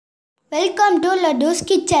Welcome to லட்டூஸ்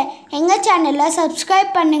kitchen. எங்கள் சேனலில் subscribe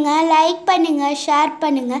பண்ணுங்கள், லைக் பண்ணுங்கள், ஷேர்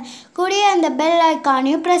பண்ணுங்கள், கூடவே அந்த பெல்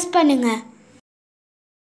ஐக்கானையும் ப்ரெஸ் பண்ணுங்கள்.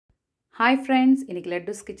 ஹாய் ஃப்ரெண்ட்ஸ், இன்றைக்கி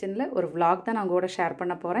லட்டூஸ் கிச்சனில் ஒரு vlog தான் நான் உங்களோட ஷேர்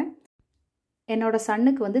பண்ண போகிறேன். என்னோடய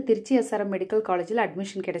சன்னுக்கு வந்து திருச்சி SRM மெடிக்கல் காலேஜில்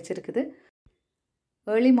அட்மிஷன் கிடச்சிருக்குது.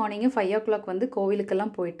 ஏர்லி மார்னிங்கு 5 o'clock வந்து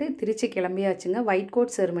கோவிலுக்கெல்லாம் போயிட்டு திருச்சி கிளம்பியாச்சுங்க. ஒயிட்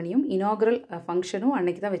கோட் செரிமனியும் இனாகுரல் ஃபங்க்ஷனும்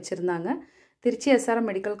அன்றைக்கி தான் வச்சுருந்தாங்க. திருச்சி SRM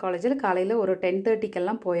மெடிக்கல் காலேஜில் காலையில் ஒரு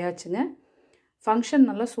 10:30க்கெல்லாம் போயாச்சுங்க. ஃபங்க்ஷன்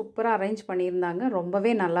நல்லா சூப்பராக அரேஞ்ச் பண்ணியிருந்தாங்க.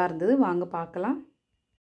 ரொம்பவே நல்லா இருந்தது. வாங்க பார்க்கலாம்.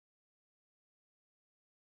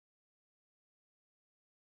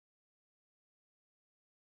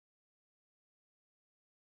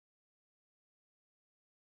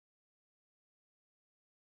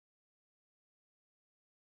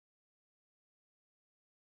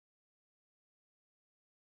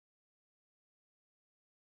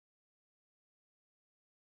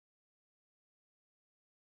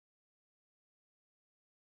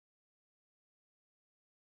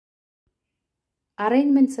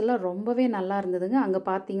 அரேஞ்ச்மெண்ட்ஸ் எல்லாம் ரொம்பவே நல்லா இருந்ததுங்க. அங்கே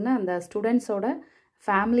பார்த்தீங்கன்னா அந்த ஸ்டூடெண்ட்ஸோட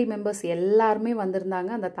ஃபேமிலி மெம்பர்ஸ் எல்லாருமே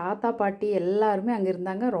வந்திருந்தாங்க. அந்த தாத்தா பாட்டி எல்லாருமே அங்கே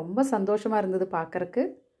இருந்தாங்க. ரொம்ப சந்தோஷமாக இருந்தது பார்க்குறக்கு.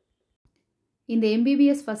 இந்த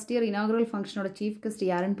MBBS first year inaugural ஃபங்க்ஷனோட chief guest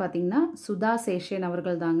யாருன்னு பார்த்தீங்கன்னா சுதா சேஷன்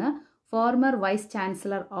அவர்கள் தாங்க. Farmer vice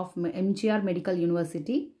chancellor of MGR medical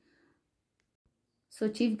university. So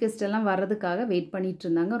chief guest எல்லாம் வர்றதுக்காக வெயிட் பண்ணிட்டு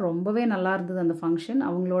இருந்தாங்க. ரொம்பவே நல்லா இருந்தது அந்த ஃபங்க்ஷன்.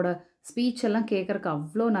 அவங்களோட ஸ்பீச் எல்லாம் கேட்கறதுக்கு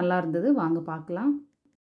அவ்வளோ நல்லா இருந்தது. வாங்க பார்க்கலாம்.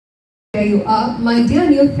 Here you are, my dear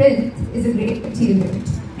new friends, is a great achievement.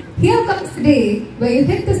 Here comes the day where you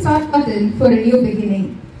hit the start button for a new beginning.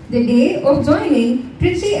 The day of joining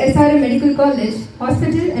Trichy SRM Medical College,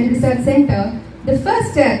 Hospital and Research Center. The first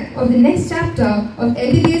step of the next chapter of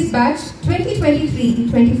MBBS batch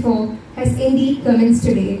 2023-24 has indeed commenced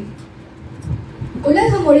today.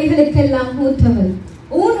 உலக மொழிகளுக்கெல்லாம் மூத்தவள்,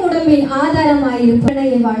 ஊன் உடம்பின் ஆதாரமாயிருப்பனை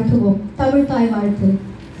வாழ்த்துவோம். தமிழ் தாய் வாழ்த்து.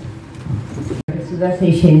 Sudha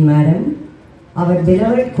Session Madam, our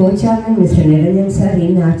beloved co-chairman Mr. Niranjan Sir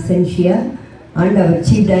in absentia, and our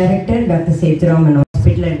Chief Director Dr. Sethuraman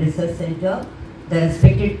Hospital and Research Center, the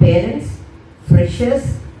respected parents, freshers,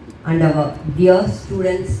 and our dear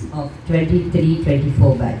students of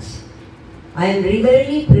 23-24 batch. I am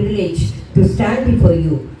really privileged to stand before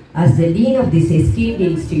you as the Dean of this esteemed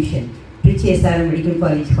institution, Trichy SRM Medical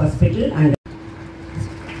College Hospital. And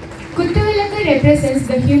Kuttuvilakku represents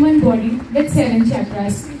the human body with 7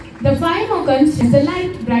 chakras. The 5 more constitutes the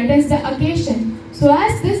light brightens the occasion. So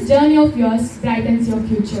as this journey of yours brightens your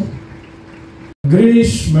future.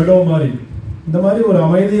 Greenish meadow மாதிரி இந்த மாதிரி ஒரு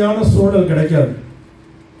அமைதியான சூழல் கிடைக்காது.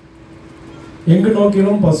 எங்கு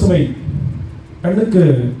நோக்கிலும் பசுமை, கண்ணுக்கு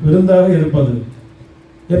விருந்தாக இருப்பது.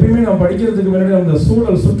 எப்பயுமே நாம் படிக்கிறதுக்கு முன்னாடி அந்த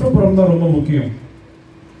சூழல் சுற்றுப்புறம் தான் ரொம்ப முக்கியம்.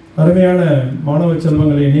 அருமையான மாணவ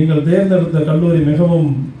செல்வங்களை, நீங்கள் தேர்ந்தெடுத்த கல்லூரி மிகவும்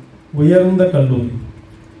உயர்ந்த கல்லூரி.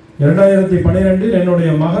 2012 என்னுடைய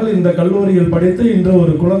மகள் இந்த கல்லூரியில் படித்து இன்று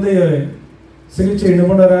ஒரு குழந்தைய சிகிச்சை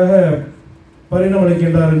நிபுணராக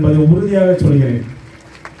பரிணமிக்கின்றார் என்பதை உறுதியாக சொல்கிறேன்.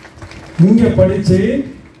 இங்கே படித்து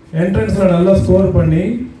என்ட்ரன்ஸில் நல்லா ஸ்கோர் பண்ணி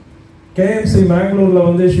KMC மேங்களூரில்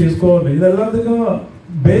வந்து ஷீ ஸ்கோர். இது எல்லாத்துக்கும்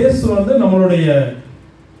பேஸ் வந்து நம்மளுடைய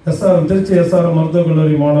SRM திருச்சி SRM மருத்துவக்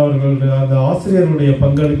கல்லூரி மாணவர்கள், அந்த ஆசிரியர்களுடைய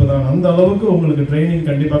பங்களிப்பு தான். அந்த அளவுக்கு உங்களுக்கு ட்ரைனிங்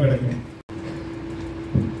கண்டிப்பாக கிடைக்கும்.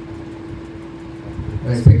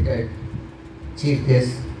 Respected Chief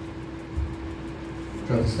Guest,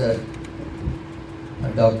 Professor,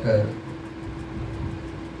 Doctor,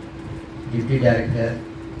 Deputy Director,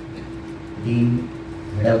 Dean,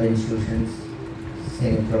 Head of Institutions,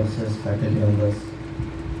 Senior Professors, Faculty Members,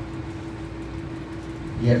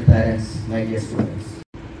 dear parents, my dear students.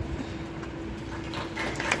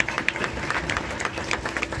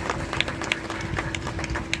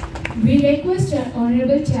 We request our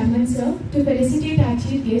Honorable Chairman Sir to felicitate our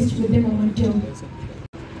Chief Guest with the memento.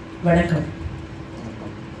 Vanakkam.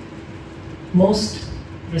 Most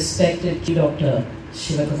respected Dr.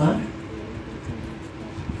 Shivakumar,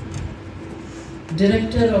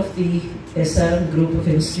 Director of the SRM Group of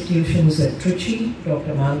Institutions at Trichy,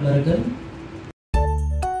 Dr. Malmaragan,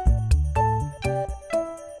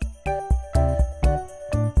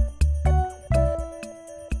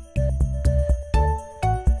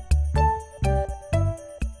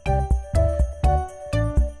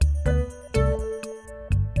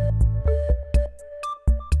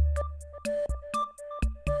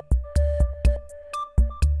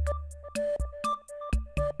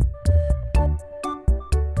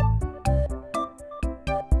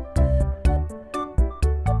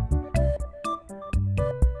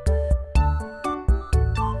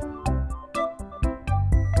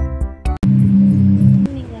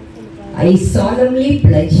 I solemnly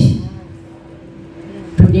pledge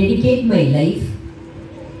dedicate my life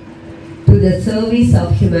to the service of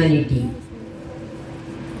humanity.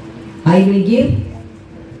 I will give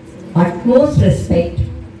utmost respect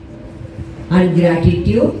and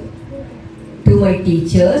gratitude to my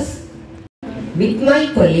teachers, with my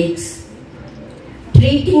colleagues,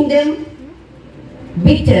 treating them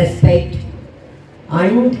with respect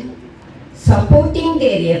and supporting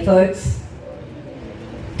their efforts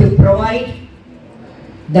to provide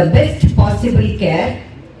the best possible care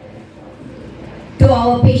to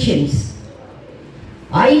our patients.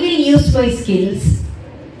 I will use my skills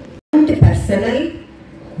and personal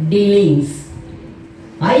dealings.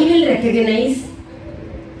 I will recognize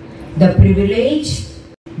the privilege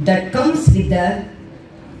that comes with the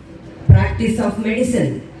practice of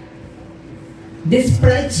medicine. This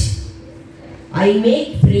pledge I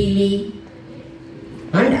make freely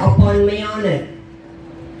and upon my honor.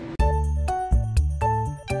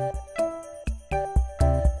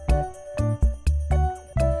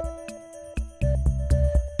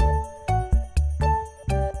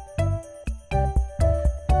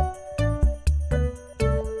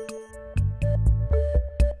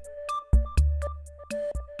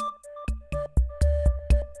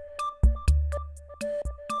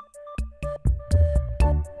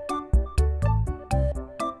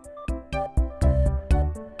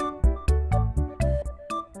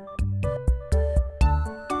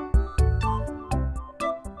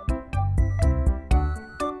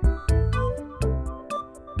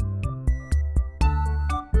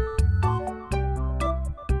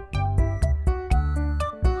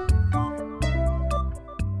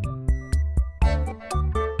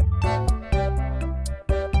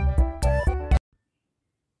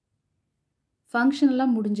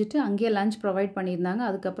 ஃபங்க்ஷன்லாம் முடிஞ்சிட்டு அங்கேயே lunch provide பண்ணியிருந்தாங்க.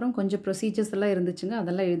 அதுக்கப்புறம் கொஞ்சம் procedures எல்லாம் இருந்துச்சுங்க.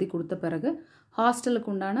 அதெல்லாம் எழுதி கொடுத்த பிறகு ஹாஸ்டலுக்கு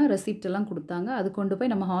உண்டான ரெசிப்ட் எல்லாம் கொடுத்தாங்க. அது கொண்டு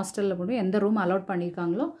போய் நம்ம ஹாஸ்டலில் கொண்டு போய் எந்த ரூம் அலாட்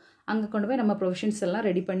பண்ணியிருக்காங்களோ அங்கே கொண்டு போய் நம்ம ப்ரொவிஷன்ஸ் எல்லாம்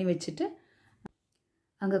ரெடி பண்ணி வச்சுட்டு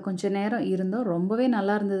அங்கே கொஞ்சம் நேரம் இருந்தோம். ரொம்பவே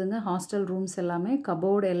நல்லா இருந்ததுங்க. ஹாஸ்டல் ரூம்ஸ் எல்லாமே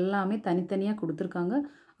கபோர்டு எல்லாமே தனித்தனியாக கொடுத்துருக்காங்க.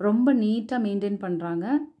 ரொம்ப நீட்டாக மெயின்டைன் பண்ணுறாங்க.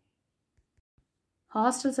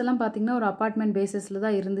 ஹாஸ்டல்ஸ் எல்லாம் பார்த்திங்கன்னா ஒரு அப்பார்ட்மெண்ட் பேசிஸில்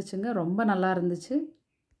தான் இருந்துச்சுங்க. ரொம்ப நல்லா இருந்துச்சு.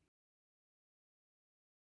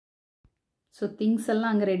 ஸோ திங்ஸ்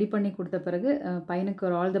எல்லாம் அங்கே ரெடி பண்ணி கொடுத்த பிறகு பையனுக்கு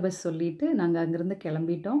ஒரு ஆல் த பெஸ்ட் சொல்லிவிட்டு நாங்கள் அங்கேருந்து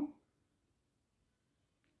கிளம்பிட்டோம்.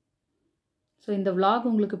 ஸோ இந்த vlog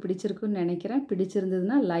உங்களுக்கு பிடிச்சிருக்குன்னு நினைக்கிறேன்.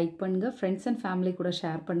 பிடிச்சிருந்ததுன்னா லைக் பண்ணுங்கள், ஃப்ரெண்ட்ஸ் அண்ட் ஃபேமிலி கூட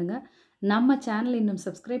ஷேர் பண்ணுங்கள். நம்ம சேனல் இன்னும்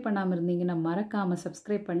சப்ஸ்கிரைப் பண்ணாமல் இருந்தீங்கன்னா மறக்காமல்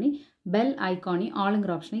சப்ஸ்கிரைப் பண்ணி பெல் ஐக்கானையும்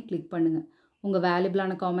ஆளுங்கிற ஆப்ஷனை கிளிக் பண்ணுங்கள். உங்கள்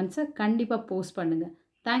வேல்யூபிளான காமெண்ட்ஸை கண்டிப்பாக போஸ்ட் பண்ணுங்கள்.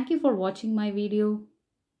 தேங்க்யூ ஃபார் வாட்சிங் மை வீடியோ.